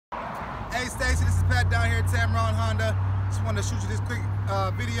Hey Stacy, this is Pat down here at Tameron Honda. Just wanted to shoot you this quick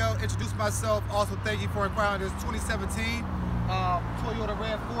video, introduce myself. Also, thank you for inquiring this 2017 Toyota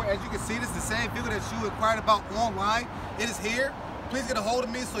Rav4. As you can see, this is the same vehicle that you inquired about online. It is here. Please get a hold of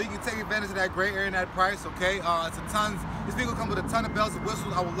me so you can take advantage of that gray area and that price, okay? This vehicle comes with a ton of bells and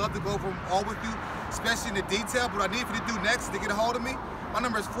whistles. I would love to go over them all with you, especially in the detail. But what I need for you to do next is to get a hold of me. My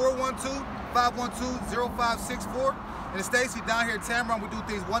number is 412-512-0564. And it's Stacy down here at Tameron. We do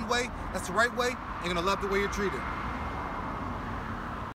things one way. That's the right way. You're going to love the way you're treated.